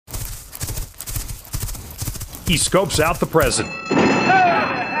He scopes out the present,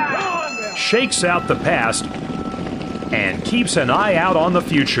 shakes out the past, and keeps an eye out on the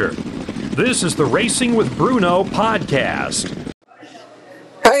future. This is the Racing with Bruno podcast.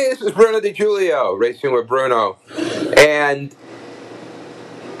 Hey, this is Bruno DiGiulio, Racing with Bruno. And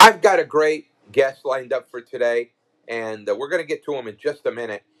I've got a great guest lined up for today, and we're going to get to him in just a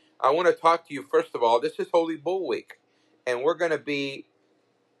minute. I want to talk to you, first of all, this is Holy Bull Week, and we're going to be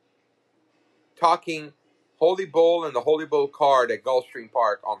talking Holy Bull and the Holy Bull card at Gulfstream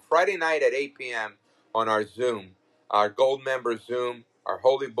Park on Friday night at 8 p.m. on our Zoom, our Gold Member Zoom, our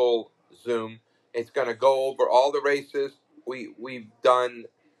Holy Bull Zoom. It's going to go over all the races. We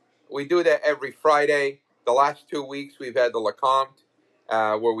do that every Friday. The last 2 weeks we've had the LeCompte,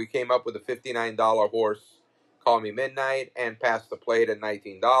 where we came up with a $59 horse, Call Me Midnight, and passed the plate at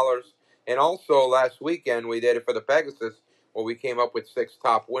 $19. And also last weekend we did it for the Pegasus, where we came up with 6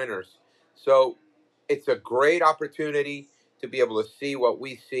 top winners. So it's a great opportunity to be able to see what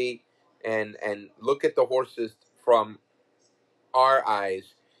we see and look at the horses from our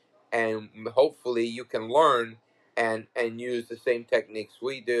eyes, and hopefully you can learn and use the same techniques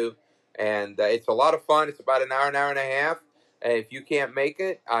we do. And it's a lot of fun. It's about an hour and a half. And if you can't make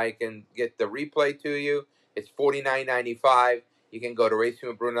it, I can get the replay to you. It's $49.95. You can go to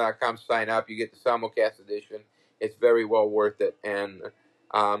racingwithbruno.com, sign up. You get the simulcast edition. It's very well worth it, and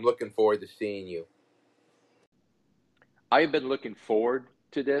I'm looking forward to seeing you. I've been looking forward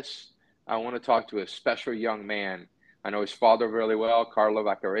to this. I want to talk to a special young man. I know his father really well, Carlo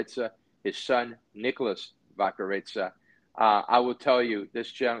Vaccarizza, his son, Nicholas Vaccarizza. I will tell you,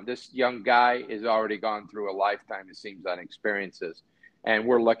 this young guy has already gone through a lifetime, it seems, on experiences, and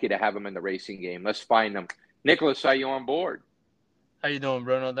we're lucky to have him in the racing game. Let's find him. Nicholas, are you on board? How you doing,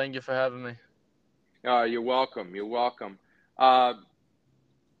 Bruno? Thank you for having me. You're welcome. You're welcome.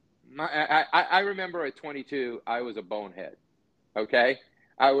 I remember at 22, I was a bonehead. Okay,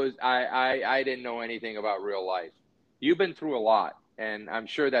 I didn't know anything about real life. You've been through a lot, and I'm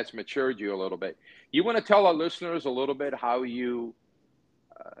sure that's matured you a little bit. You want to tell our listeners a little bit how in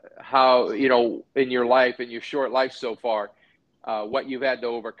your life, in your short life so far, what you've had to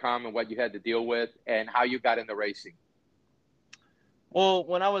overcome and what you had to deal with, and how you got into racing. Well,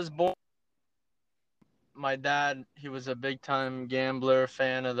 when I was born, my dad, he was a big-time gambler,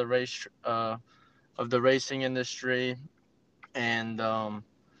 fan of the racing industry, and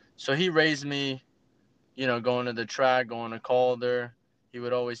so he raised me, going to the track, going to Calder. He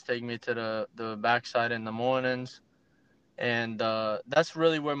would always take me to the backside in the mornings, and that's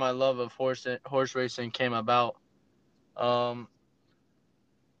really where my love of horse racing came about.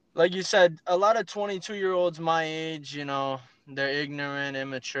 Like you said, a lot of 22-year-olds my age, they're ignorant,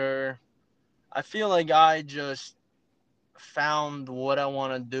 immature. I feel like I just found what I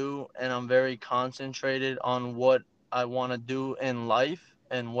want to do, and I'm very concentrated on what I want to do in life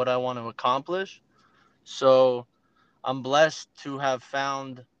and what I want to accomplish. So I'm blessed to have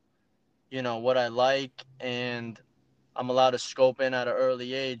found, what I like, and I'm allowed to scope in at an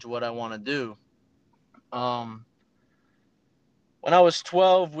early age what I want to do. When I was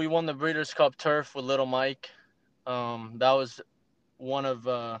 12, we won the Breeders' Cup Turf with Little Mike. That was one of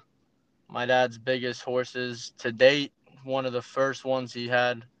my dad's biggest horses to date, one of the first ones he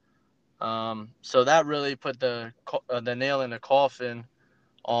had. So that really put the nail in the coffin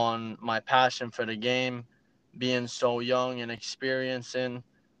on my passion for the game, being so young and experiencing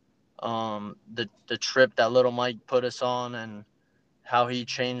the trip that Little Mike put us on and how he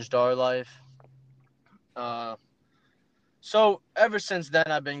changed our life. So ever since then,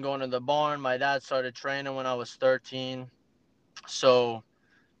 I've been going to the barn. My dad started training when I was 13. So,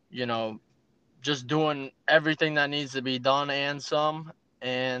 just doing everything that needs to be done and some.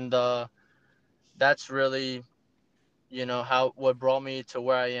 And that's really, what brought me to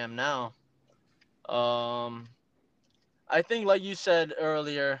where I am now. I think, like you said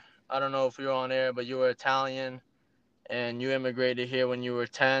earlier, I don't know if you were on air, but you were Italian and you immigrated here when you were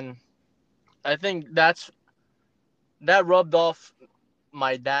 10. I think that rubbed off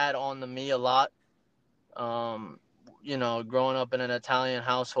my dad onto me a lot. Growing up in an Italian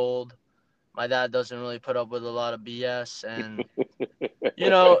household, my dad doesn't really put up with a lot of BS, and you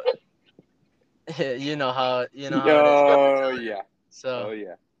know how it is. Oh yeah. So. Oh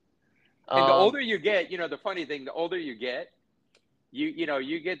yeah. And the older you get, the funny thing, the older you get,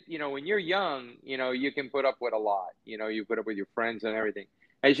 you get, when you're young, you can put up with a lot. You put up with your friends and everything.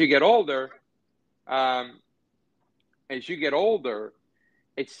 As you get older,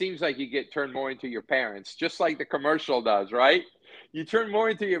 it seems like you get turned more into your parents, just like the commercial does, right? You turn more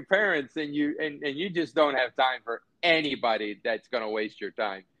into your parents, and you just don't have time for anybody that's going to waste your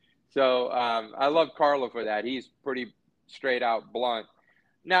time. So I love Carlo for that. He's pretty straight out blunt.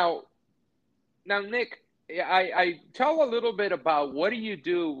 Now, Nick, I tell a little bit about what do you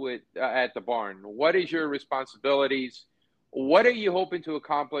do with at the barn? What is your responsibilities? What are you hoping to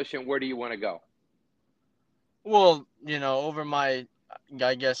accomplish, and where do you want to go? Well, over my,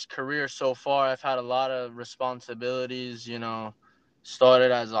 I guess, career so far, I've had a lot of responsibilities.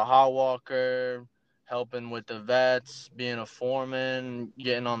 Started as a hot walker, helping with the vets, being a foreman,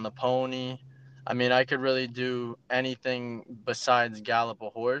 getting on the pony. I mean, I could really do anything besides gallop a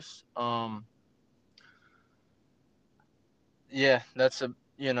horse. Yeah, that's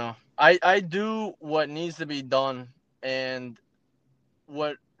I do what needs to be done, and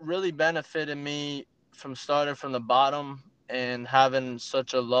what really benefited me from starting from the bottom and having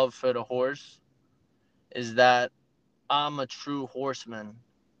such a love for the horse is that I'm a true horseman.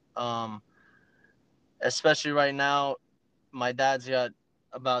 Um, Especially right now, my dad's got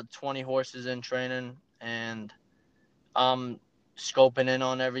about 20 horses in training, and I'm scoping in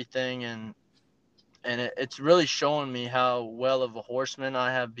on everything, and it's really showing me how well of a horseman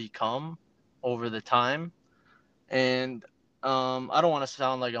I have become over the time. And I don't want to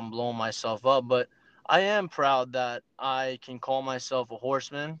sound like I'm blowing myself up, but I am proud that I can call myself a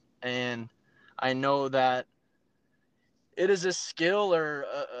horseman, and I know that it is a skill or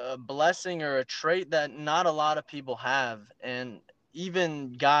a blessing or a trait that not a lot of people have. And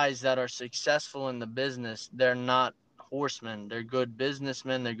even guys that are successful in the business, they're not horsemen. They're good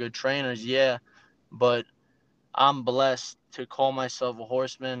businessmen, they're good trainers, yeah, but I'm blessed to call myself a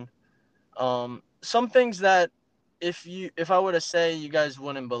horseman. Some things that if I were to say, you guys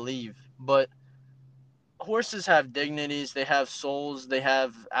wouldn't believe, but horses have dignities, they have souls, they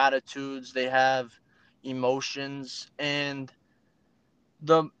have attitudes, they have emotions, and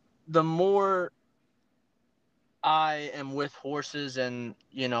the the more I am with horses and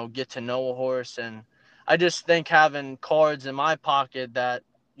get to know a horse, and I just think having cards in my pocket that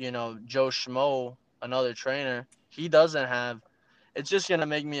Joe Schmo, another trainer, he doesn't have, it's just gonna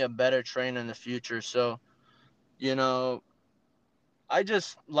make me a better trainer in the future. So you know I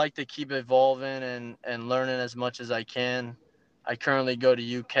just like to keep evolving and learning as much as I can. I currently go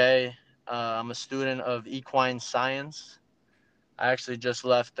to UK. I'm a student of equine science. I actually just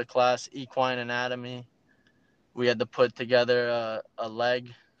left the class equine anatomy. We had to put together a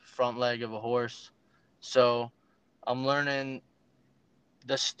leg, front leg of a horse. So I'm learning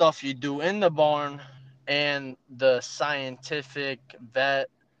the stuff you do in the barn and the scientific vet,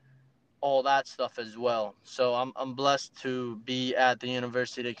 all that stuff as well. So I'm blessed to be at the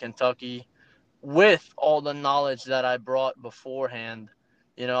University of Kentucky with all the knowledge that I brought beforehand.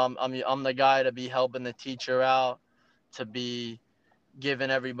 I'm the guy to be helping the teacher out, to be giving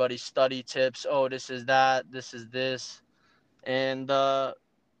everybody study tips. Oh, this is that, this is this, and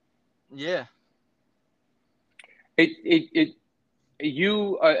yeah. It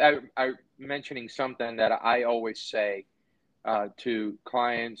you are mentioning something that I always say to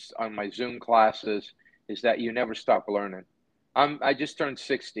clients on my Zoom classes is that you never stop learning. I just turned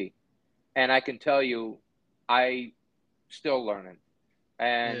 60, and I can tell you, I still learning.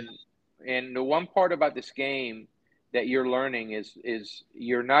 Yeah. And the one part about this game that you're learning is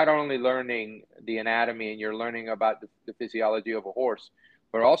you're not only learning the anatomy and you're learning about the physiology of a horse,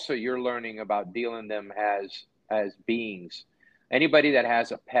 but also you're learning about dealing them as beings. Anybody that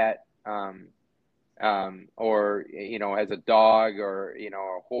has a pet, or has a dog or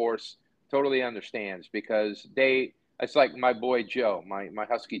a horse, totally understands, because it's like my boy Joe, my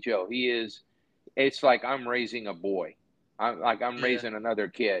husky Joe. It's like I'm raising a boy. I'm Yeah. raising another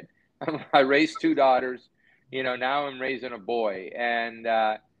kid. I raised two daughters. Now I'm raising a boy, and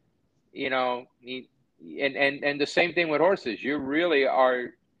you know, and the same thing with horses. You really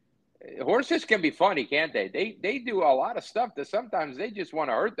are. Horses can be funny, can't they? They do a lot of stuff that sometimes they just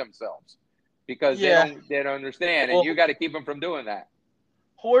want to hurt themselves because Yeah. they don't understand, and you Well, got to keep them from doing that.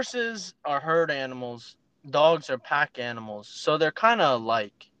 horses are herd animals, dogs are pack animals, so they're kind of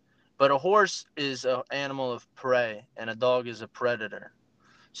alike. But a horse is an animal of prey, and a dog is a predator.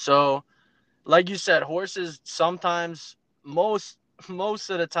 So, like you said, horses sometimes, most most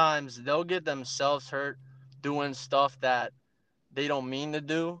of the times, they'll get themselves hurt doing stuff that they don't mean to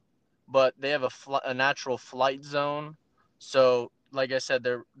do, but they have a natural flight zone. So, like I said,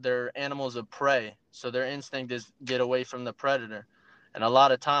 they're animals of prey. So their instinct is get away from the predator. And a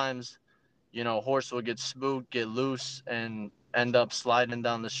lot of times, a horse will get spooked, get loose, and end up sliding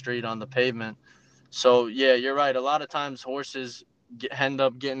down the street on the pavement. So yeah, you're right. A lot of times horses end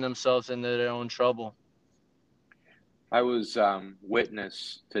up getting themselves into their own trouble. I was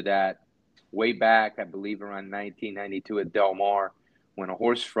witness to that way back, I believe, around 1992 at Del Mar, when a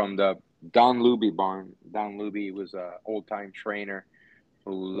horse from the Don Luby barn. Don Luby was a old-time trainer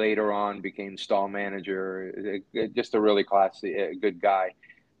who later on became stall manager, just a really classy, good guy.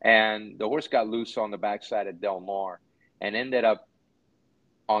 And the horse got loose on the backside of Del Mar and ended up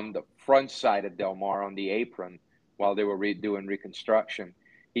on the front side of Del Mar on the apron while they were doing reconstruction.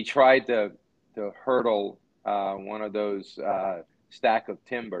 He tried to hurdle one of those stack of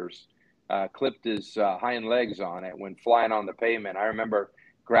timbers, clipped his hind legs on it, went flying on the pavement. I remember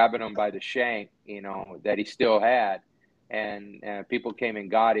grabbing him by the shank, that he still had, and people came and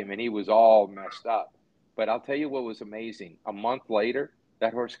got him, and he was all messed up. But I'll tell you what was amazing. A month later,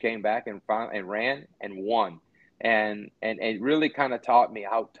 that horse came back and ran and won. And it really kind of taught me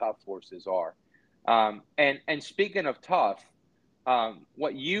how tough horses are. And speaking of tough,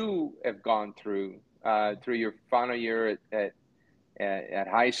 what you have gone through your final year at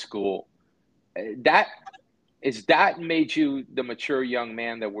high school, that made you the mature young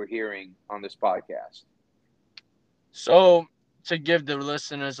man that we're hearing on this podcast. So to give the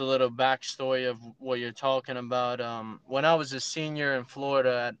listeners a little backstory of what you're talking about, when I was a senior in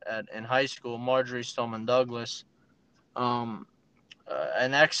Florida in high school, Marjorie Stoneman Douglas, an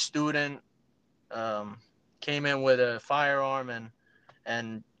ex-student came in with a firearm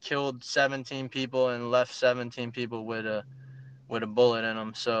and killed 17 people and left 17 people with a bullet in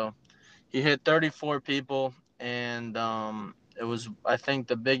them. So he hit 34 people, and it was, I think,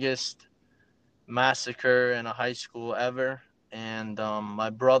 the biggest massacre in a high school ever. And my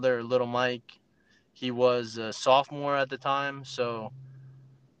brother, little Mike, he was a sophomore at the time. So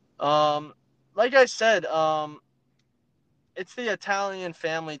like I said, it's the Italian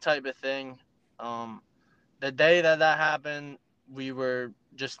family type of thing. The day that happened, we were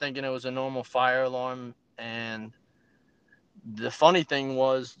just thinking it was a normal fire alarm. And the funny thing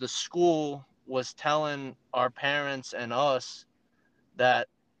was, the school was telling our parents and us that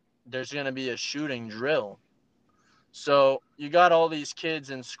there's going to be a shooting drill. So you got all these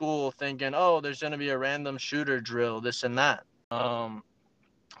kids in school thinking, oh, there's going to be a random shooter drill, this and that.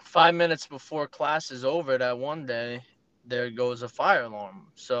 5 minutes before class is over that one day, there goes a fire alarm.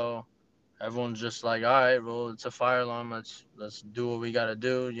 So everyone's just like, all right, well, it's a fire alarm. Let's do what we got to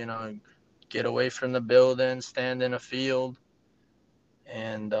do, get away from the building, stand in a field,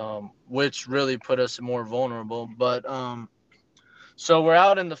 and which really put us more vulnerable. But so we're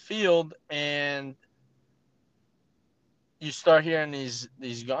out in the field, and you start hearing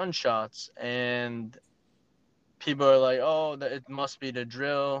these gunshots, and people are like, oh, it must be the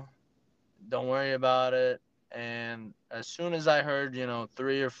drill. Don't worry about it. And as soon as I heard,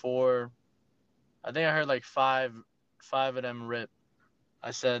 3 or 4, I think I heard like five of them rip. I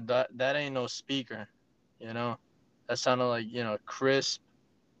said, that ain't no speaker, That sounded like, crisp.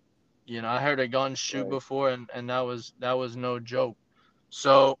 I heard a gun shoot before, and that was no joke.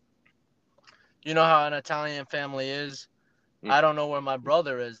 So, you know how an Italian family is? I don't know where my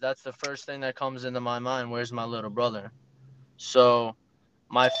brother is. That's the first thing that comes into my mind. Where's my little brother? So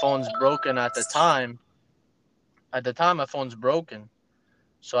my phone's broken at the time. At the time, my phone's broken.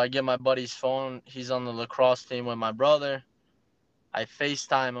 So I get my buddy's phone. He's on the lacrosse team with my brother. I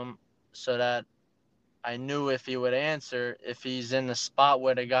FaceTime him so that I knew if he would answer, if he's in the spot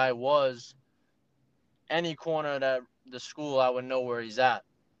where the guy was, any corner of the school, I would know where he's at.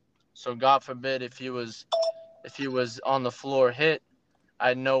 So God forbid if he was on the floor hit,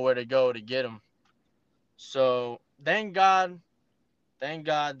 I'd know where to go to get him. So thank God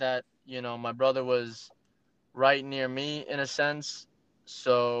that, my brother was right near me in a sense.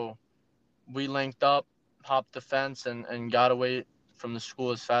 So we linked up, hopped the fence, and got away from the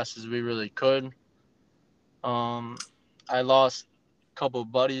school as fast as we really could. I lost a couple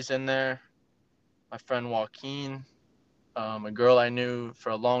of buddies in there. My friend Joaquin, a girl I knew for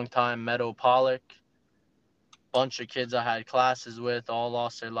a long time, Meadow Pollock. Bunch of kids I had classes with all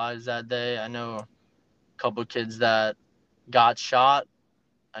lost their lives that day. I know a couple of kids that got shot.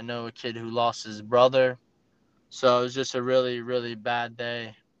 I know a kid who lost his brother. So it was just a really, really bad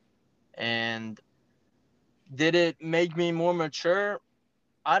day. And did it make me more mature?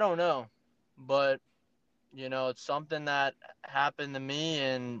 I don't know. But, it's something that happened to me,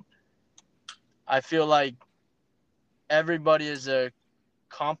 and I feel like everybody is a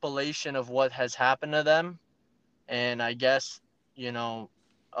compilation of what has happened to them. And I guess,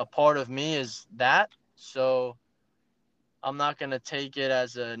 a part of me is that. So I'm not going to take it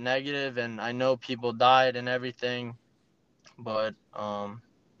as a negative. And I know people died and everything, but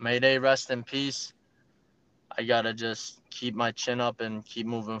may they rest in peace. I got to just keep my chin up and keep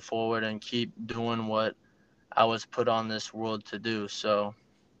moving forward and keep doing what I was put on this world to do. So,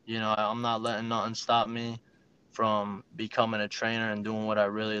 I'm not letting nothing stop me. from becoming a trainer and doing what I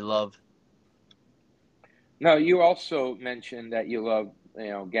really love. Now, you also mentioned that you love,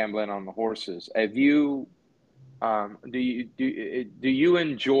 gambling on the horses. Have you do you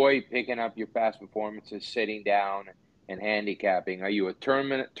enjoy picking up your past performances, sitting down and handicapping? Are you a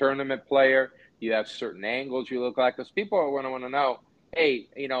tournament player? Do you have certain angles you look like? Because people are going to want to know, hey,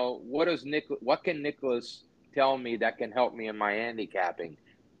 what can Nicholas tell me that can help me in my handicapping?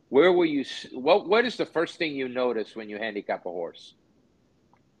 Where will you? What is the first thing you notice when you handicap a horse?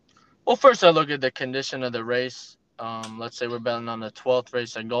 Well, first I look at the condition of the race. Let's say we're betting on the 12th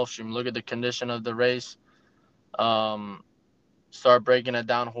race at Gulfstream. Look at the condition of the race. Um, Start breaking it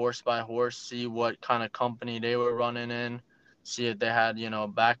down horse by horse. See what kind of company they were running in. See if they had,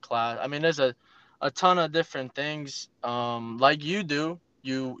 back class. I mean, there's a ton of different things. Like you do.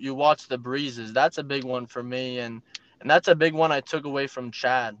 You watch the breezes. That's a big one for me, and that's a big one I took away from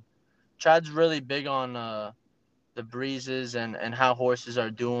Chad. Chad's really big on the breezes and how horses are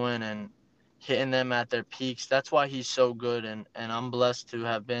doing and hitting them at their peaks. That's why he's so good, and I'm blessed to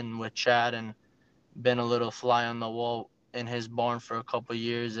have been with Chad and been a little fly on the wall in his barn for a couple of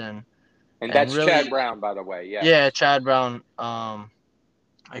years And and that's really, Chad Brown, by the way. yeah, Yes. Chad Brown.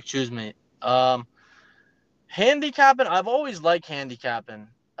 Excuse me. Handicapping. I've always liked handicapping.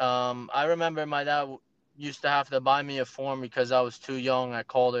 I remember my dad used to have to buy me a form because I was too young at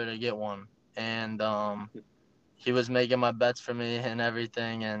Calder to get one, and he was making my bets for me and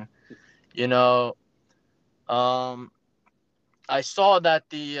everything, and you know, um, I saw that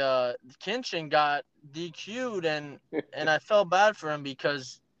the Kinchin got DQ'd, and I felt bad for him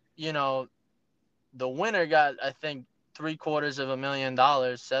because you know the winner got, I think,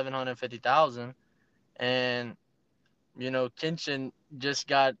 $750,000, 750,000, and Kinchin just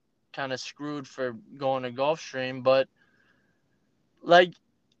got kind of screwed for going to Gulfstream. But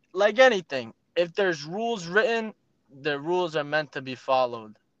like anything, if there's rules written, the rules are meant to be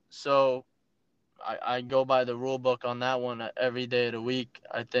followed. So I go by the rule book on that one every day of the week.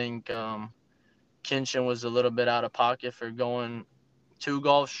 I think Kinchin was a little bit out of pocket for going to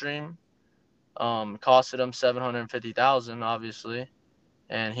Gulfstream. Costed him 750,000, obviously,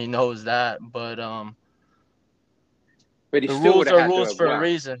 and he knows that. But But he the still would rules have are had to rules have for a won.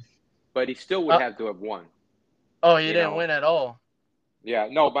 reason. But he still would Uh, have to have won. oh, he You didn't know. win at all. Yeah.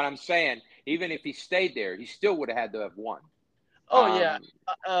 No, but I'm saying even if he stayed there, he still would have had to have won. Oh yeah.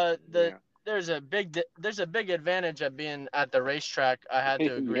 Yeah. There's a big advantage of being at the racetrack. I had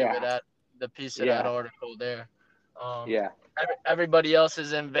to agree with Yeah. that. The piece of that Yeah. article there. Um, Yeah. everybody else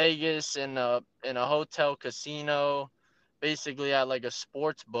is in Vegas in a hotel casino, basically at like a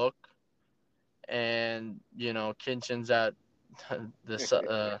sports book, and Kinchin's at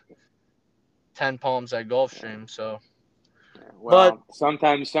the 10 Palms at Gulfstream. So, but Well,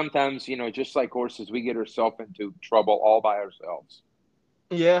 sometimes, just like horses, we get ourselves into trouble all by ourselves.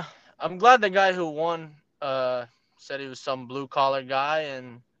 yeah, I'm glad the guy who won said he was some blue collar guy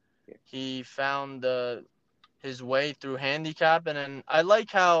and he found his way through handicapping. And I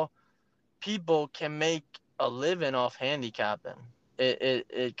like how people can make a living off handicapping.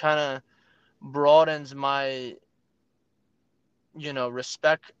 It kind of broadens my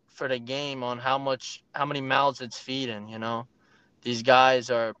respect for the game on how many mouths it's feeding. These guys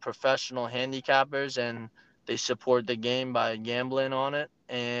are professional handicappers and they support the game by gambling on it.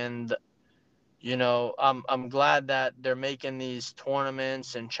 And I'm glad that they're making these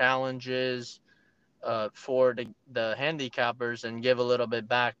tournaments and challenges for the handicappers and give a little bit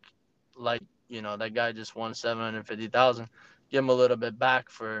back. Like that guy just won 750,000. Give him a little bit back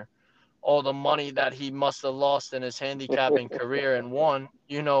for all the money that he must have lost in his handicapping career and won.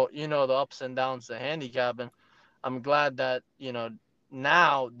 The ups and downs of handicapping. I'm glad that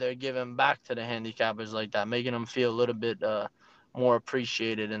now they're giving back to the handicappers like that, making them feel a little bit more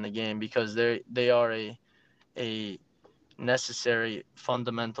appreciated in the game because they are a necessary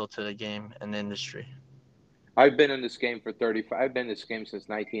fundamental to the game and the industry. I've been in this game for 35. I've been in this game since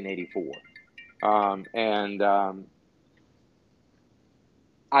 1984, and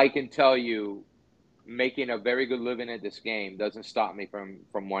I can tell you, making a very good living at this game doesn't stop me from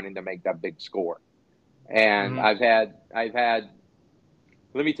wanting to make that big score. And Mm-hmm. I've had.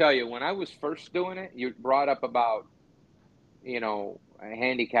 Let me tell you, when I was first doing it, you brought up about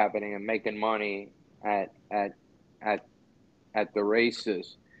handicapping and making money at at at at the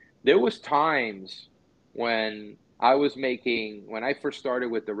races. There was times when I first started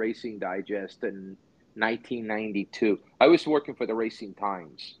with the Racing Digest in 1992. I was working for the Racing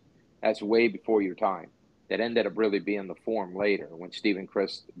Times. That's way before your time. That ended up really being the form later when Stephen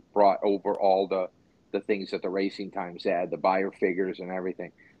Chris brought over all the things that the Racing Times had, the buyer figures and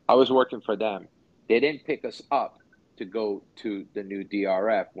everything. I was working for them. They didn't pick us up to go to the new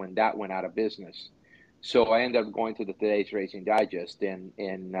DRF when that went out of business. So I ended up going to the Today's Racing Digest in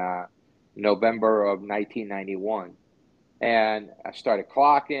November of 1991, and I started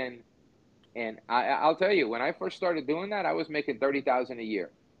clocking. And I'll tell you, when I first started doing that, I was making 30,000 a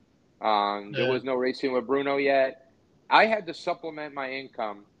year. There Yeah. was no Racing with Bruno yet. I had to supplement my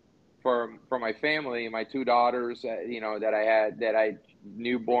income for my family, my two daughters, that I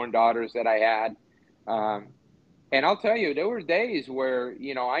newborn daughters that I had. And I'll tell you, there were days where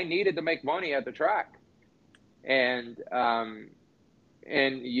I needed to make money at the track, and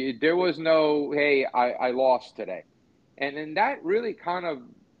there was no, hey, I lost today, and then that really kind of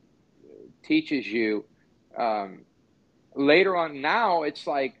teaches you later on. Now it's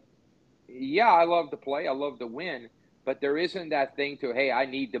like, yeah, I love to play, I love to win, but there isn't that thing to, hey, I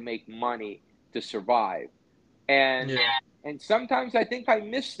need to make money to survive. And Yeah. and sometimes I think I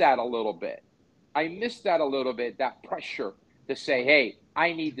miss that a little bit. I miss that a little bit, that pressure to say, hey,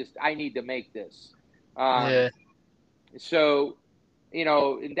 I need this, I need to make this. Um, Yeah. so,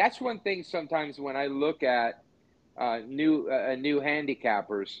 and that's one thing sometimes when I look at new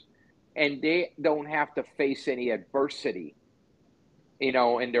handicappers, and they don't have to face any adversity,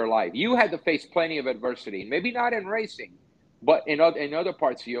 in their life. You had to face plenty of adversity, maybe not in racing, but in other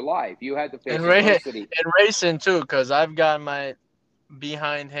parts of your life, you had to And face adversity. racing too, because I've got my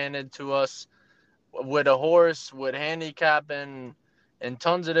behind handed to us with a horse, with handicapping, in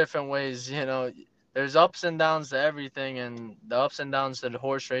tons of different ways. There's ups and downs to everything, and the ups and downs to the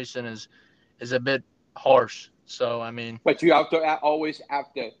horse racing is a bit harsh. So I mean, But you have to always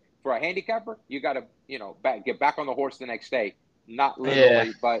have to, for a handicapper, you got to, get back on the horse the next day, not yeah,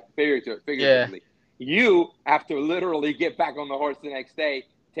 literally, but yeah, figuratively. You have to literally get back on the horse the next day,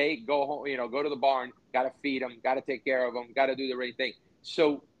 go home, go to the barn, got to feed them, got to take care of them, got to do the right thing.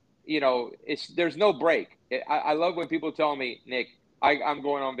 So, there's no break. I love when people tell me, Nick, I'm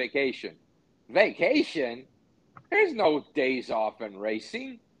going on vacation. Vacation? There's no days off in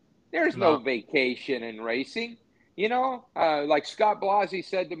racing. There's no no, vacation in racing. Like Scott Blasi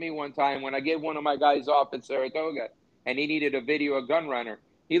said to me one time when I gave one of my guys off in Saratoga and he needed a video of Gun Runner.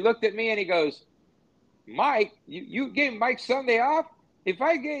 He looked at me and he goes, Mike, you gave Mike Sunday off? If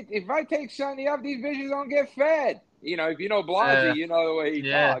I take Sunday off, these bitches don't get fed. If you know Blasi, you know the way he yeah,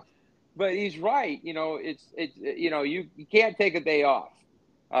 talks. But he's right. You can't take a day off.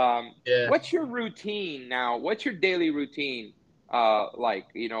 yeah. What's your routine now? What's your daily routine like?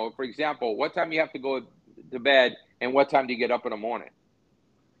 For example, what time you have to go to bed and what time do you get up in the morning?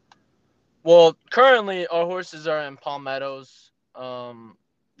 Well, currently our horses are in Palmettos.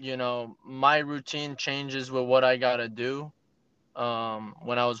 My routine changes with what I gotta do.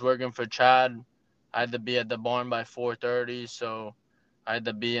 When I was working for Chad, I had to be at the barn by 4:30, so I had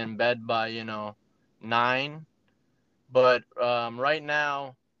to be in bed by 9. But right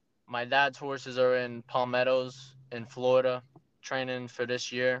now, my dad's horses are in Palmettos in Florida, training for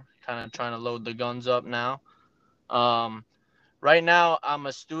this year. Kind of trying to load the guns up now. Um, right now, I'm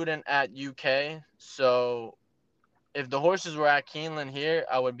a student at UK, so if the horses were at Keeneland here,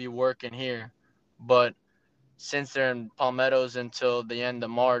 I would be working here. But since they're in Palmettos until the end of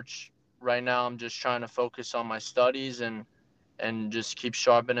March, right now I'm just trying to focus on my studies and just keep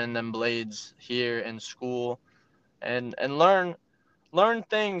sharpening them blades here in school and learn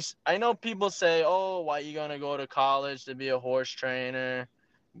things. I know people say, "Oh, why you gonna go to college to be a horse trainer?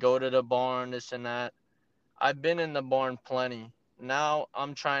 Go to the barn, this and that." I've been in the barn plenty. Now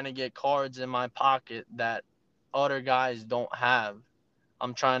I'm trying to get cards in my pocket that other guys don't have.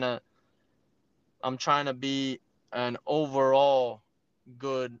 I'm trying to I'm trying to be an overall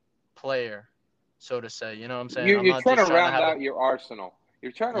good player, so to say. You know what I'm saying? I'm You're not trying to just trying to round have a out your arsenal.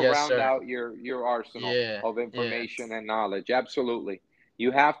 You're trying to yes, round sir. out your arsenal Yeah, of yeah, information and knowledge. Absolutely,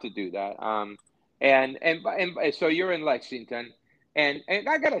 you have to do that. And so you're in Lexington, and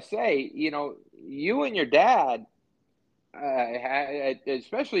I gotta say, you and your dad,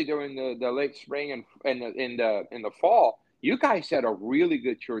 especially during the late spring and in the fall, you guys had a really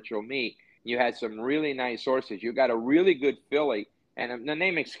good Churchill meet. You had some really nice horses. You got a really good filly, and the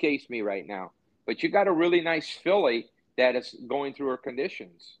name escapes me right now, but you got a really nice filly that is going through her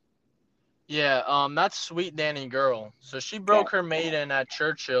conditions. yeah. That's Sweet Danny Girl. So she Yeah. broke her maiden at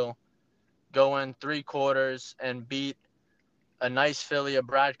Churchill, going 3/4 and beat a nice filly of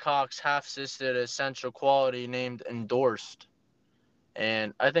Brad Cox, half sister to Essential Quality, named Endorsed,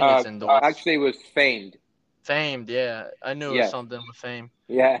 and I think it's Endorsed. Actually, it was famed. Famed, yeah. I knew it was Yes. something with fame.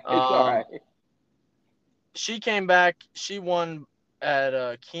 Yeah, it's all Um, right. she came back. She won at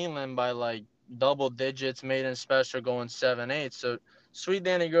Keeneland by like double digits, maiden special going 7-8. So Sweet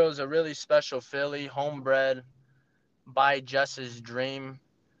Danny Girl is a really special filly, homebred by Jess's Dream.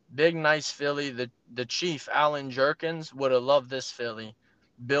 Big, nice filly. The chief, Alan Jerkins, would have loved this filly.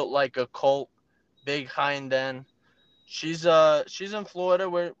 Built like a colt, big hind end. She's in Florida.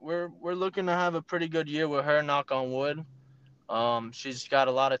 We're looking to have a pretty good year with her, knock on wood. She's got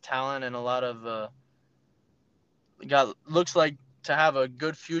a lot of talent and a lot of looks like to have a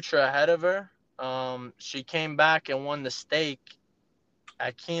good future ahead of her. She came back and won the stake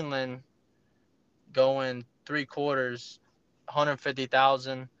at Keeneland, going 3/4,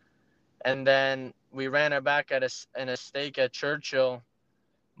 150,000, and then we ran her back in a stake at Churchill,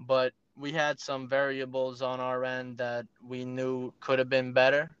 but we had some variables on our end that we knew could have been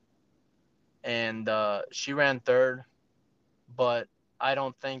better, and she ran third, but I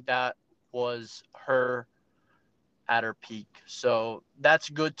don't think that was her at her peak. So that's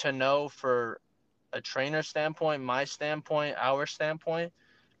good to know for a trainer standpoint, my standpoint, our standpoint,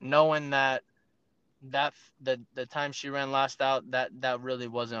 knowing that the time she ran last out, that really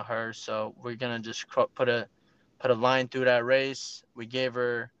wasn't her. So we're gonna just put a line through that race. We gave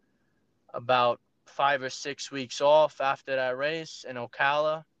her about 5 or 6 weeks off after that race in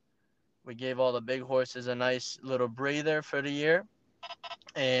Ocala. We gave all the big horses a nice little breather for the year,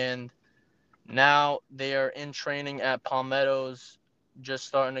 and now they are in training at Palmetto's, just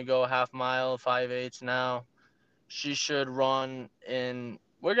starting to go half mile, 5/8 now. She should run in.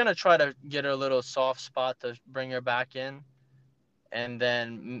 We're going to try to get her a little soft spot to bring her back in. And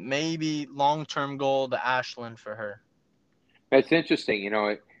then maybe long-term goal, the Ashland for her. That's interesting.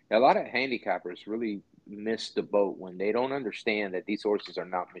 A lot of handicappers really miss the boat when they don't understand that these horses are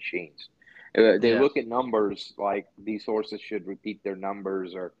not machines. They Yeah. look at numbers like these horses should repeat their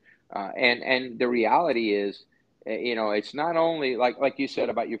numbers, or and the reality is, it's not only like you said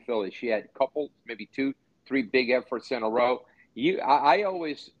about your filly. She had a couple, maybe 2, 3 big efforts in a row. I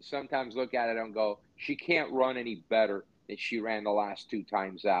always sometimes look at it and go, she can't run any better than she ran the last 2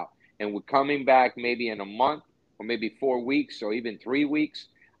 times out. And we're coming back maybe in a month or maybe 4 weeks or even 3 weeks.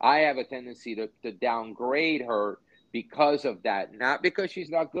 I have a tendency to downgrade her because of that, not because she's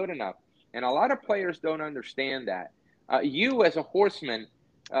not good enough. And a lot of players don't understand that. You, as a horseman,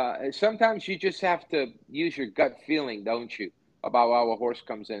 sometimes you just have to use your gut feeling, don't you, about how a horse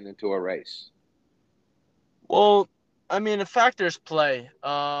comes into a race. Well, I mean, the factors play.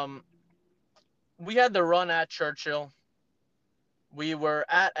 We had the run at Churchill. We were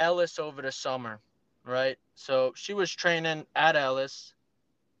at Ellis over the summer, right? So she was training at Ellis.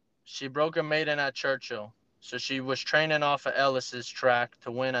 She broke her maiden at Churchill. So she was training off of Ellis's track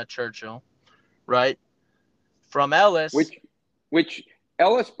to win at Churchill, right? From Ellis, Which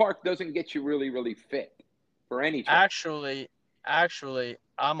Ellis Park doesn't get you really, really fit for any track. actually,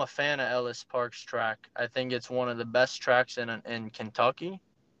 I'm a fan of Ellis Park's track. I think it's one of the best tracks in Kentucky.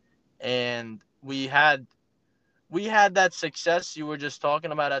 And we had that success you were just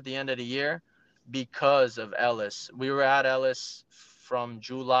talking about at the end of the year because of Ellis. We were at Ellis from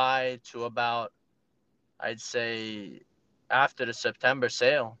July to about, I'd say, after the September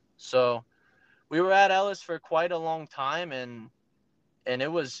sale. So we were at Ellis for quite a long time, and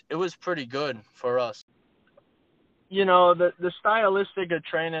it was pretty good for us. The stylistic of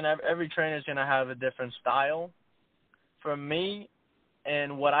training, every trainer is going to have a different style. For me,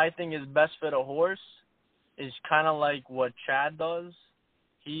 and what I think is best for the horse is kind of like what Chad does.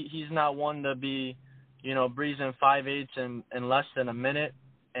 He's not one to be, breezing 5/8 in less than a minute,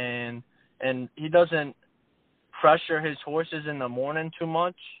 and he doesn't pressure his horses in the morning too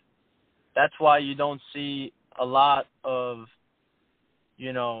much. That's why you don't see a lot of,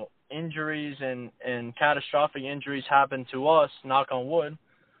 injuries and catastrophic injuries happen to us, knock on wood,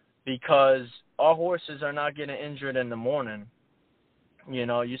 because our horses are not getting injured in the morning.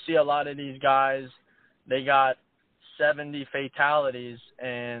 You see a lot of these guys, they got 70 fatalities,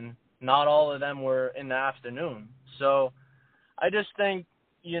 and not all of them were in the afternoon. So I just think,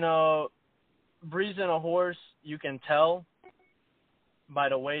 breezing a horse, you can tell by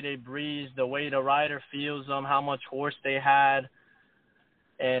the way they breeze, the way the rider feels them, how much horse they had,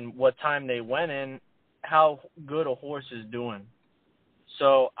 and what time they went in, how good a horse is doing.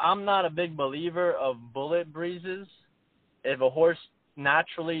 So I'm not a big believer of bullet breezes. If a horse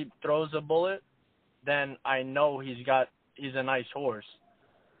naturally throws a bullet, then I know he's a nice horse.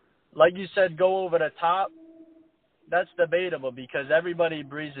 Like you said, go over the top. That's debatable because everybody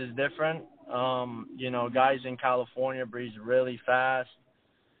breezes different. Guys in California breeze really fast,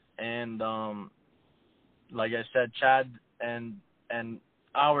 and like I said, Chad and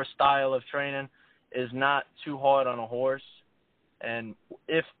our style of training is not too hard on a horse. And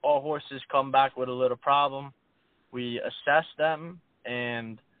if our horses come back with a little problem, we assess them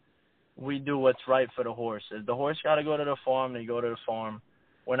and we do what's right for the horse. If the horse got to go to the farm, they go to the farm.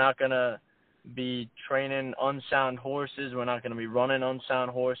 We're not going to be training unsound horses. We're not going to be running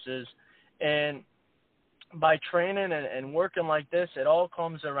unsound horses. And by training and working like this, it all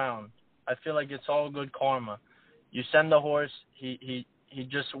comes around. I feel like it's all good karma. You send the horse, he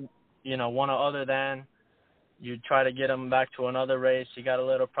just, won a other than. You try to get him back to another race. He got a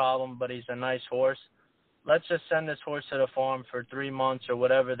little problem, but he's a nice horse. Let's just send this horse to the farm for 3 months or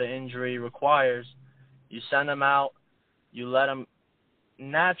whatever the injury requires. You send him out. You let him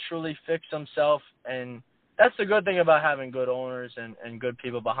naturally fix himself. And that's the good thing about having good owners and good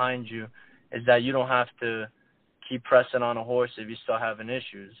people behind you, is that you don't have to keep pressing on a horse if you're still having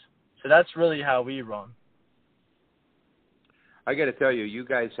issues. So that's really how we run. I got to tell you, you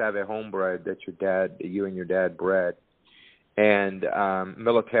guys have a homebred that you and your dad bred, and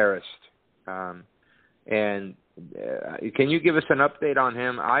Militarist. And can you give us an update on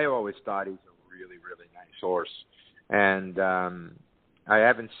him? I always thought he's a really, really nice horse, and I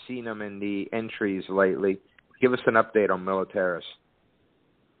haven't seen him in the entries lately. Give us an update on Militarist.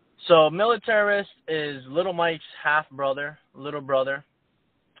 So Militarist is Little Mike's little brother,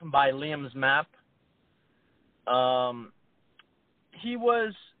 by Liam's Map. He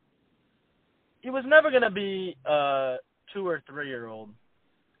was never going to be a 2 or 3 year old.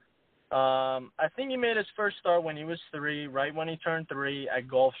 I think he made his first start when he was 3, right when he turned 3 at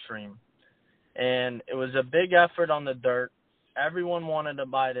Gulfstream. And it was a big effort on the dirt. Everyone wanted to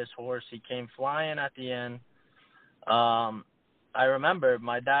buy this horse. He came flying at the end. I remember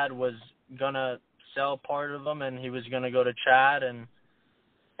my dad was going to sell part of him, and he was going to go to Chad. And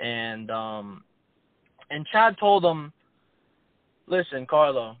Chad told him, listen,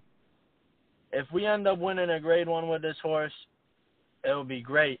 Carlo, if we end up winning a grade 1 with this horse, it'll be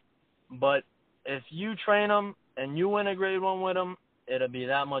great. But if you train him and you win a grade 1 with him, it'll be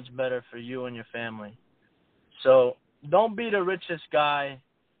that much better for you and your family. So don't be the richest guy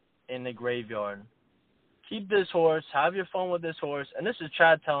in the graveyard. Keep this horse. Have your fun with this horse. And this is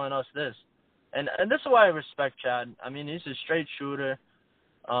Chad telling us this. And this is why I respect Chad. I mean, he's a straight shooter,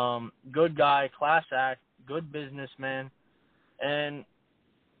 good guy, class act, good businessman. And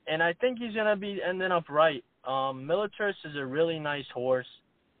I think he's going to be ending up right. Militarist is a really nice horse,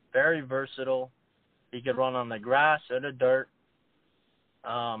 very versatile. He could run on the grass or the dirt.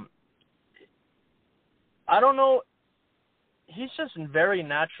 I don't know. He's just very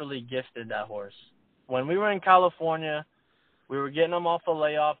naturally gifted, that horse. When we were in California, we were getting him off a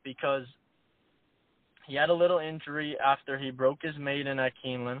layoff because he had a little injury after he broke his maiden at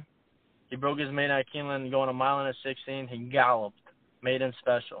Keeneland. He broke his maiden at Keeneland going a mile and a 16. He galloped, maiden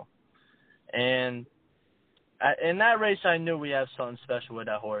special. And in that race, I knew we have something special with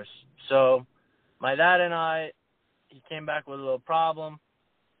that horse. So my dad and he came back with a little problem.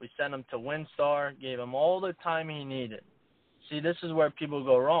 We sent him to WinStar, gave him all the time he needed. See, this is where people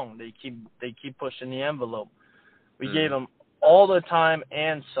go wrong. They keep pushing the envelope. We gave him all the time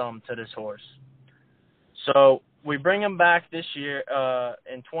and some to this horse. So we bring him back this year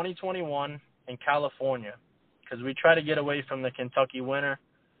in 2021 in California because we try to get away from the Kentucky winter.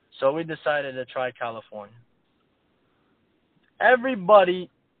 So we decided to try California. Everybody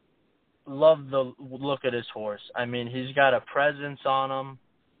loved the look of this horse. I mean, he's got a presence on him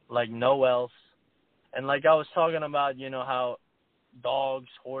like no else. And like I was talking about, how dogs,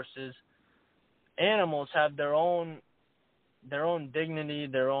 horses, animals have their own dignity,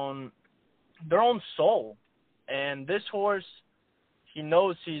 their own soul. And this horse, he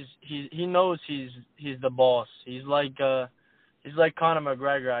knows he's the boss. He's like Conor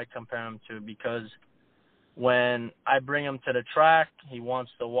McGregor, I compare him to, because when I bring him to the track, he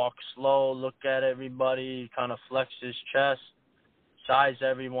wants to walk slow, look at everybody, kind of flex his chest, size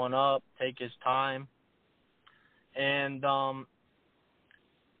everyone up, take his time. And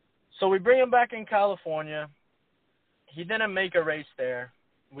so we bring him back in California. He didn't make a race there.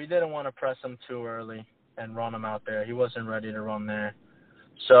 We didn't want to press him too early and run him out there. He wasn't ready to run there.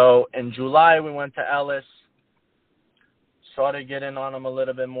 So in July, we went to Ellis, started getting on him a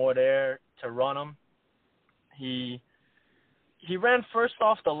little bit more there to run him. He ran first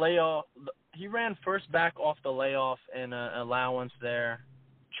off the layoff. He ran first back off the layoff in an allowance there.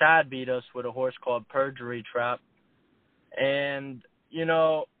 Chad beat us with a horse called Perjury Trap. And,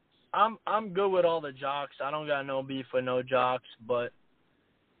 I'm good with all the jocks. I don't got no beef with no jocks. But,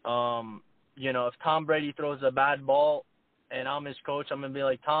 if Tom Brady throws a bad ball and I'm his coach, I'm going to be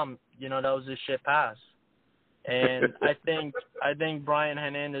like, Tom, that was a shit pass. And I think Brian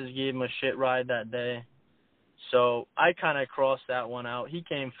Hernandez gave him a shit ride that day. So I kind of crossed that one out. He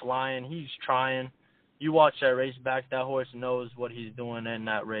came flying. He's trying. you watch that race back, that horse knows what he's doing in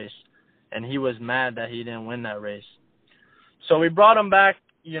that race. And he was mad that he didn't win that race. So we brought him back,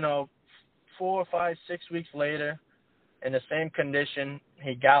 4, 5, 6 weeks later in the same condition.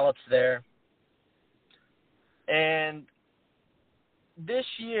 He gallops there. And this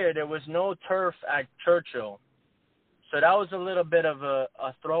year there was no turf at Churchill. So that was a little bit of a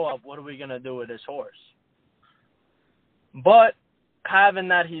throw-up. What are we going to do with this horse? But having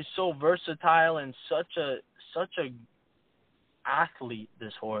that he's so versatile and such a athlete,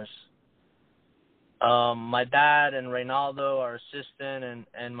 this horse. My dad and Reynaldo, our assistant,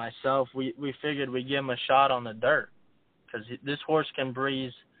 and myself, we figured we'd give him a shot on the dirt because this horse can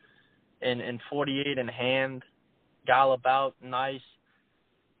breeze in 48 in hand, gallop out nice.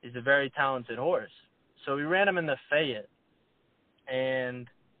 He's a very talented horse. So we ran him in the Fayette. And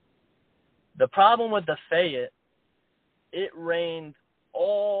the problem with the Fayette, it rained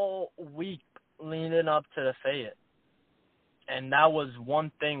all week leading up to the Fayette. And that was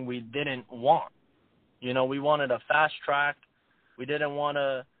one thing we didn't want. We wanted a fast track. We didn't want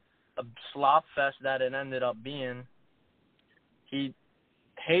a slop fest that it ended up being. He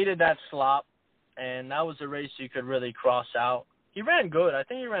hated that slop, and that was a race you could really cross out. He ran good. I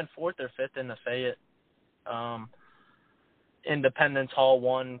think he ran 4th or 5th in the Fayette. Independence Hall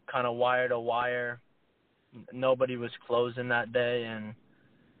won kind of wire to wire. Nobody was closing that day,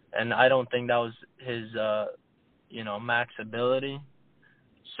 and I don't think that was his, max ability.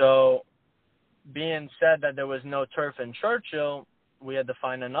 So being said that there was no turf in Churchill, we had to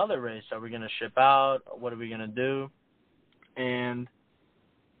find another race. Are we going to ship out? What are we going to do? And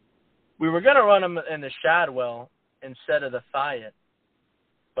we were going to run him in the Shadwell instead of the Fayette.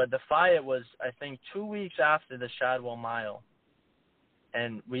 But the Fayette was, I think, 2 weeks after the Shadwell Mile.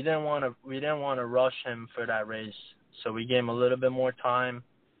 And we didn't want to rush him for that race. So we gave him a little bit more time,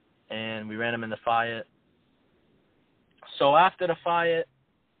 and we ran him in the Fayette. So after the Fayette,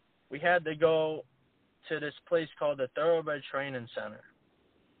 we had to go to this place called the Thoroughbred Training Center.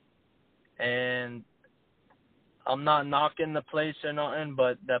 And I'm not knocking the place or nothing,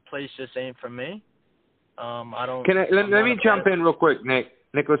 but that place just ain't for me. I don't. Let me jump in real quick,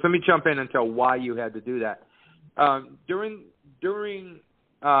 Nicholas. Let me jump in and tell why you had to do that. During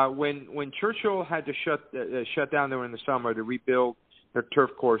when Churchill had to shut down during the summer to rebuild their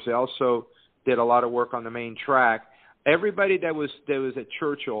turf course, they also did a lot of work on the main track. Everybody that was at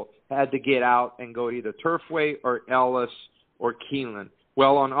Churchill had to get out and go to either Turfway or Ellis or Keeneland.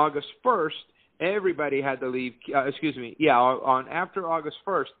 Well, on August 1st, everybody had to leave. After August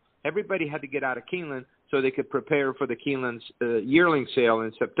 1st, everybody had to get out of Keeneland so they could prepare for the Keeneland's yearling sale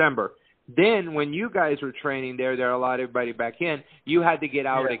in September. Then, when you guys were training there allowed everybody back in. You had to get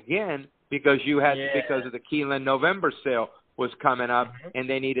out again because because of the Keeneland November sale was coming up, and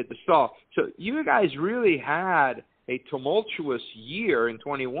they needed to stall. So you guys really had a tumultuous year in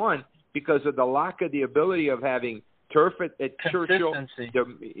 21 because of the lack of the ability of having turf at Churchill,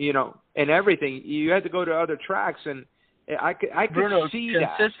 and everything. You had to go to other tracks, and I could Bruno, see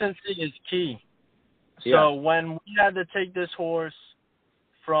that. Consistency is key. So when we had to take this horse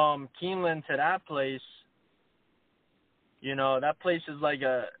from Keeneland to that place, that place is like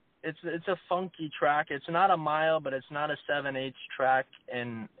it's a funky track. It's not a mile, but it's not a 7/8 track,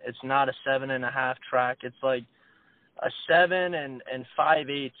 and it's not a 7.5 track. It's like a 7 and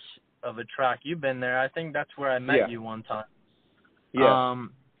 5/8 of a track. You've been there. I think that's where I met you one time. Yeah.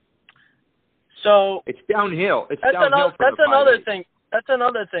 So it's downhill. That's another thing. That's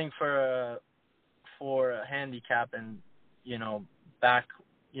another thing for handicapping.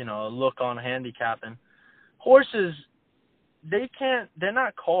 A look on handicapping. Horses, they're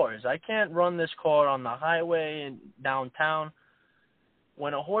not cars. I can't run this car on the highway and downtown.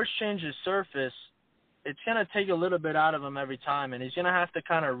 When a horse changes surface, it's going to take a little bit out of him every time, and he's going to have to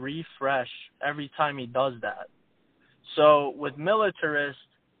kind of refresh every time he does that. So with Militarist,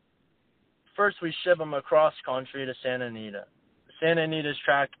 first we ship him across country to Santa Anita. Santa Anita's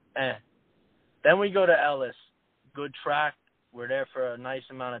track, Then we go to Ellis. Good track. We're there for a nice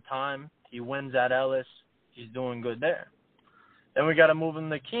amount of time. He wins at Ellis. He's doing good there. Then we got to move him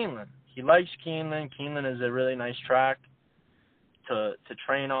to Keeneland. He likes Keeneland. Keeneland is a really nice track to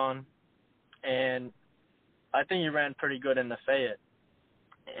train on. And I think he ran pretty good in the Fayette.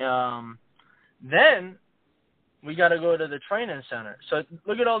 Then we got to go to the training center. So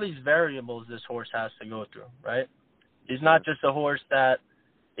look at all these variables this horse has to go through, right? He's not just a horse that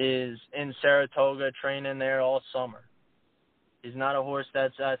is in Saratoga training there all summer. He's not a horse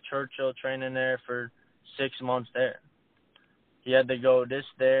that's at Churchill training there for 6 months there. He had to go this,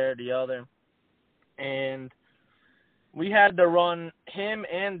 there, the other. And we had to run him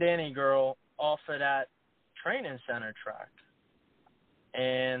and Danny Girl off of that training center track.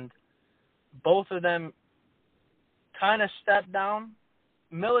 And both of them kind of stepped down.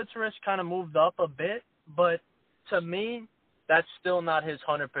 Militarist kind of moved up a bit, but to me, that's still not his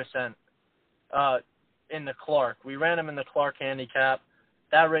 100% in the Clark. We ran him in the Clark handicap.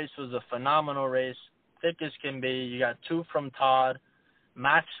 That race was a phenomenal race, thick as can be. You got 2 from Todd,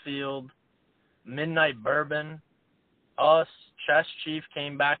 Maxfield, Midnight Bourbon, us, Chess Chief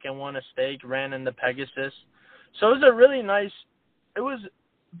came back and won a stake, ran in the Pegasus. So it was a really nice,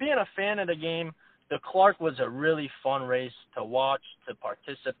 being a fan of the game, the Clark was a really fun race to watch, to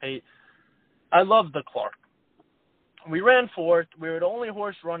participate. I loved the Clark. We ran 4th. We were the only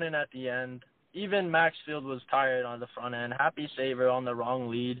horse running at the end. Even Maxfield was tired on the front end. Happy Saver on the wrong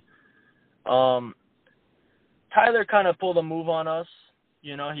lead. Tyler kind of pulled a move on us.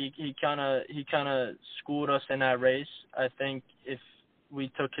 You know, he kind of schooled us in that race. I think if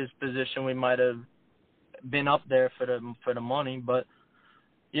we took his position, we might have been up there for the money. But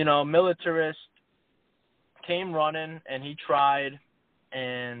you know, Militarist came running and he tried,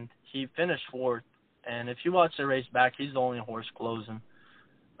 and he finished 4th. And if you watch the race back, he's the only horse closing.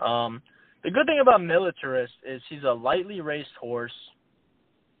 The good thing about Militarist is he's a lightly raced horse.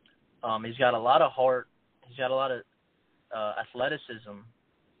 He's got a lot of heart. He's got a lot of athleticism,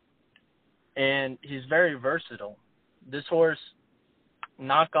 and he's very versatile. This horse,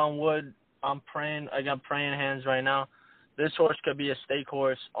 knock on wood, I got praying hands right now. This horse could be a stake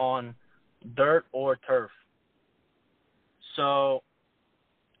horse on dirt or turf. So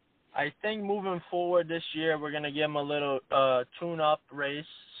I think moving forward this year, we're going to give him a little tune-up race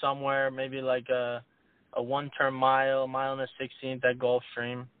somewhere, maybe like a one-turn mile and a 16th at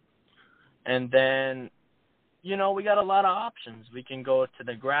Gulfstream. And then, you know, we got a lot of options. We can go to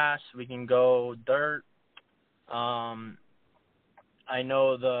the grass. We can go dirt. I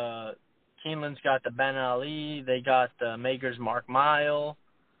know the Keeneland's got the Ben Ali. They got the Maker's Mark Mile.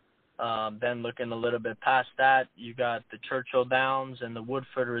 Then looking a little bit past that, you got the Churchill Downs and the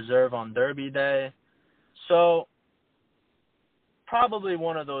Woodford Reserve on Derby Day. So probably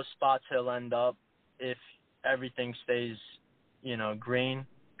one of those spots he'll end up if everything stays, you know, green.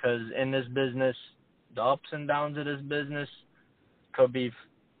 Because in this business, the ups and downs of this business could be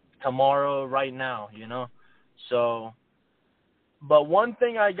tomorrow, right now, you know. So, but one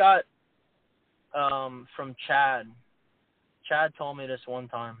thing I got from Chad told me this one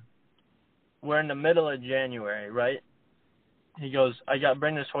time. We're in the middle of January, right? He goes,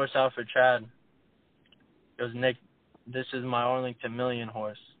 bring this horse out for Chad. He goes, Nick, this is my Arlington Million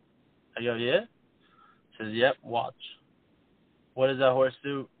horse. I go, yeah? He says, yep, watch. What does that horse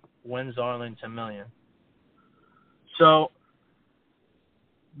do? Wins Arlington Million. So,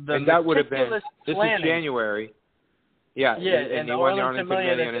 and that would have been, this is January. Yeah, and he won the Arlington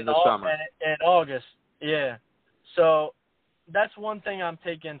Million in the summer. In August, yeah. So, that's one thing I'm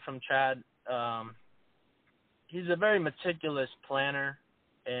taking from Chad. He's a very meticulous planner,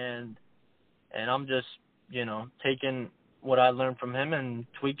 and I'm just, you know, taking what I learned from him and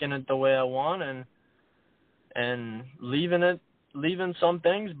tweaking it the way I want, and leaving some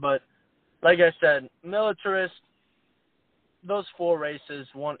things. But like I said, Militarist, those 4 races,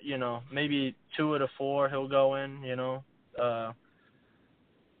 one, you know, maybe 2 of the 4 he'll go in, you know.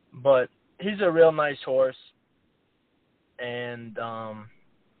 But he's a real nice horse, and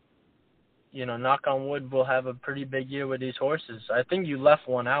you know, knock on wood, we'll have a pretty big year with these horses. I think you left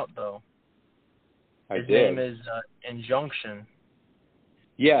one out, though. His name is Injunction.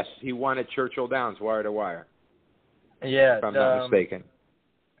 Yes, he won at Churchill Downs, wire to wire. Yeah. If I'm not mistaken.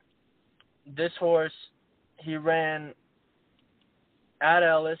 This horse, he ran at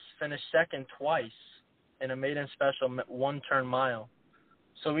Ellis, finished 2nd twice in a maiden special 1-turn mile.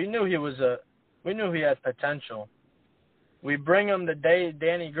 So we knew he had potential. We bring him the day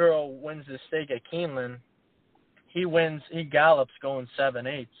Danny Girl wins the stake at Keeneland. He gallops going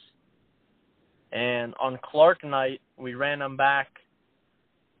 7/8. And on Clark night, we ran him back,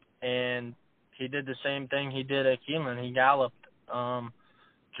 and he did the same thing he did at Keeneland. He galloped.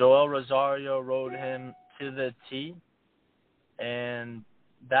 Joel Rosario rode him to the tee, and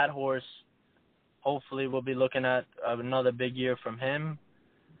that horse, hopefully, we'll be looking at another big year from him.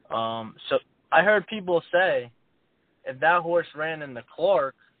 So I heard people say, if that horse ran in the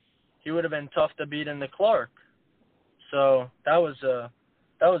Clark, he would have been tough to beat in the Clark. So that was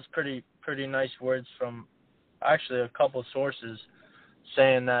pretty nice words from actually a couple sources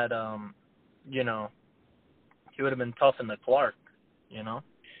saying that you know, he would have been tough in the Clark, you know.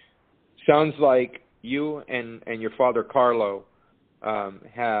 Sounds like you and your father Carlo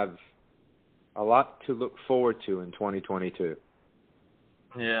have a lot to look forward to in 2022.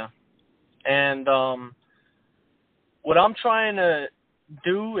 Yeah. And what I'm trying to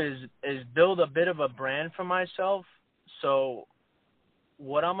do is build a bit of a brand for myself. So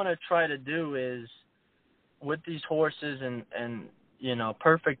what I'm going to try to do is, with these horses and you know,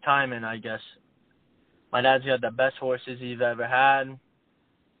 perfect timing, I guess. My dad's got the best horses he's ever had.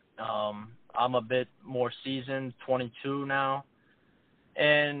 I'm a bit more seasoned, 22 now.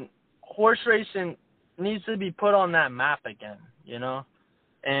 And horse racing needs to be put on that map again, you know?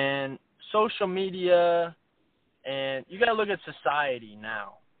 And social media, and you got to look at society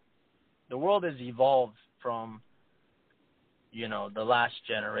now. The world has evolved from, you know, the last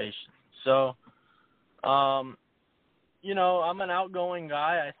generation. So, you know, I'm an outgoing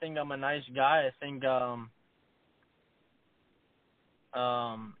guy. I think I'm a nice guy. I think I'm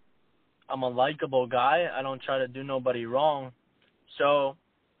a likable guy. I don't try to do nobody wrong. So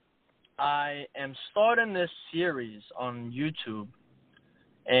I am starting this series on YouTube.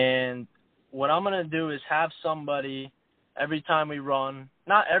 And what I'm going to do is have somebody every time we run,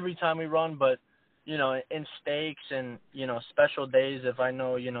 not every time we run, but, you know, in stakes and, you know, special days, if I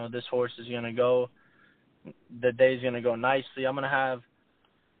know, you know, this horse is going to go, the day's going to go nicely, I'm going to have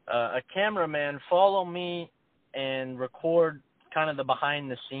a cameraman follow me and record kind of the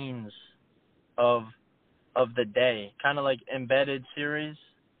behind the scenes of the day, kind of like embedded series.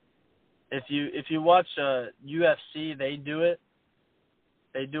 If you watch UFC, they do it.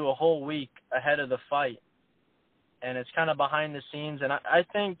 They do a whole week ahead of the fight, and it's kind of behind the scenes. And I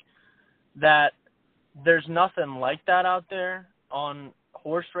think that there's nothing like that out there on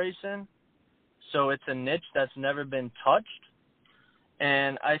horse racing. So it's a niche that's never been touched.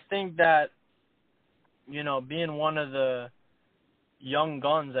 And I think that, you know, being one of the young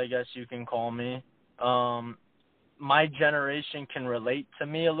guns, I guess you can call me, my generation can relate to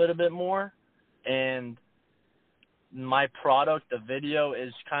me a little bit more. And my product, the video,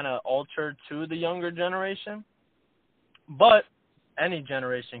 is kind of altered to the younger generation. But any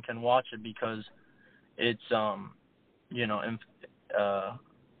generation can watch it because it's, you know,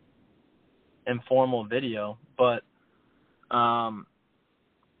 informal video. But I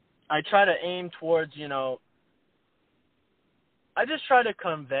try to aim towards, you know, I just try to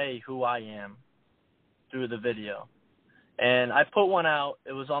convey who I am through the video. And I put one out.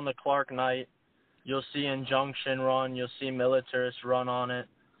 It was on the Clark night. You'll see Injunction run. You'll see Militarist run on it.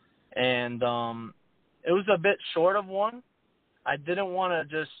 And it was a bit short of one. I didn't want to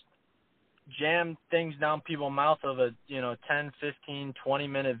just jam things down people's mouth of a, you know, 10, 15,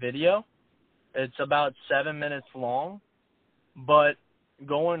 20-minute video. It's about 7 minutes long. But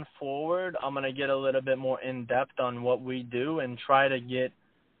going forward, I'm going to get a little bit more in-depth on what we do and try to get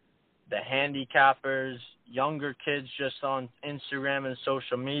the handicappers, younger kids just on Instagram and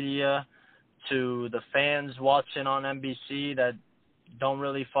social media, to the fans watching on NBC that don't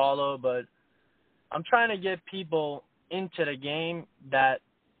really follow. But I'm trying to get people into the game that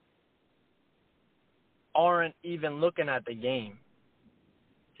aren't even looking at the game.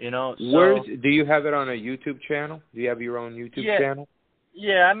 You know, so, do you have it on a YouTube channel? Do you have your own YouTube channel?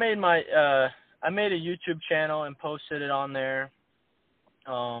 Yeah, I made a YouTube channel and posted it on there.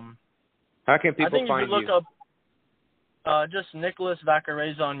 How can people find you? I think if you look up just Nicholas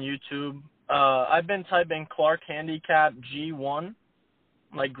Vaccarezza on YouTube. I've been typing Clark Handicap G1,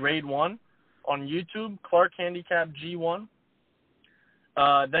 like grade 1, on YouTube, Clark Handicap G1.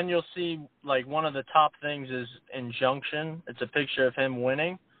 Then you'll see, like, one of the top things is Injunction. It's a picture of him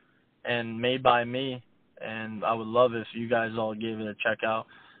winning and made by me. And I would love if you guys all gave it a check out.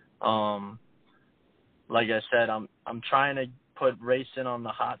 Like I said, I'm trying to put racing on the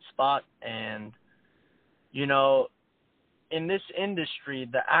hot spot. And, you know, in this industry,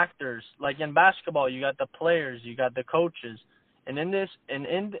 the actors, like in basketball, you got the players, you got the coaches. And in this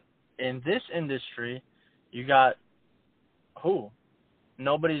industry, you got who?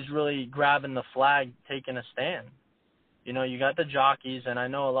 Nobody's really grabbing the flag, taking a stand. You know, you got the jockeys, and I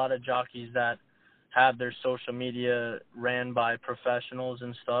know a lot of jockeys that have their social media ran by professionals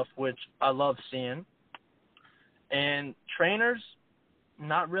and stuff, which I love seeing. And trainers,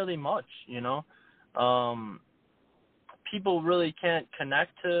 not really much, you know. People really can't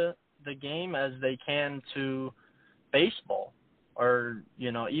connect to the game as they can to baseball or,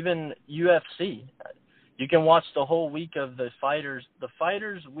 you know, even UFC. You can watch the whole week of the fighters. The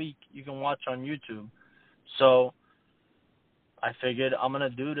fighters week you can watch on YouTube. So I figured I'm going to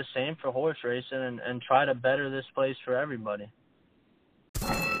do the same for horse racing and try to better this place for everybody.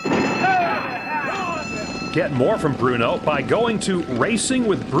 Get more from Bruno by going to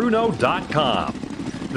racingwithbruno.com.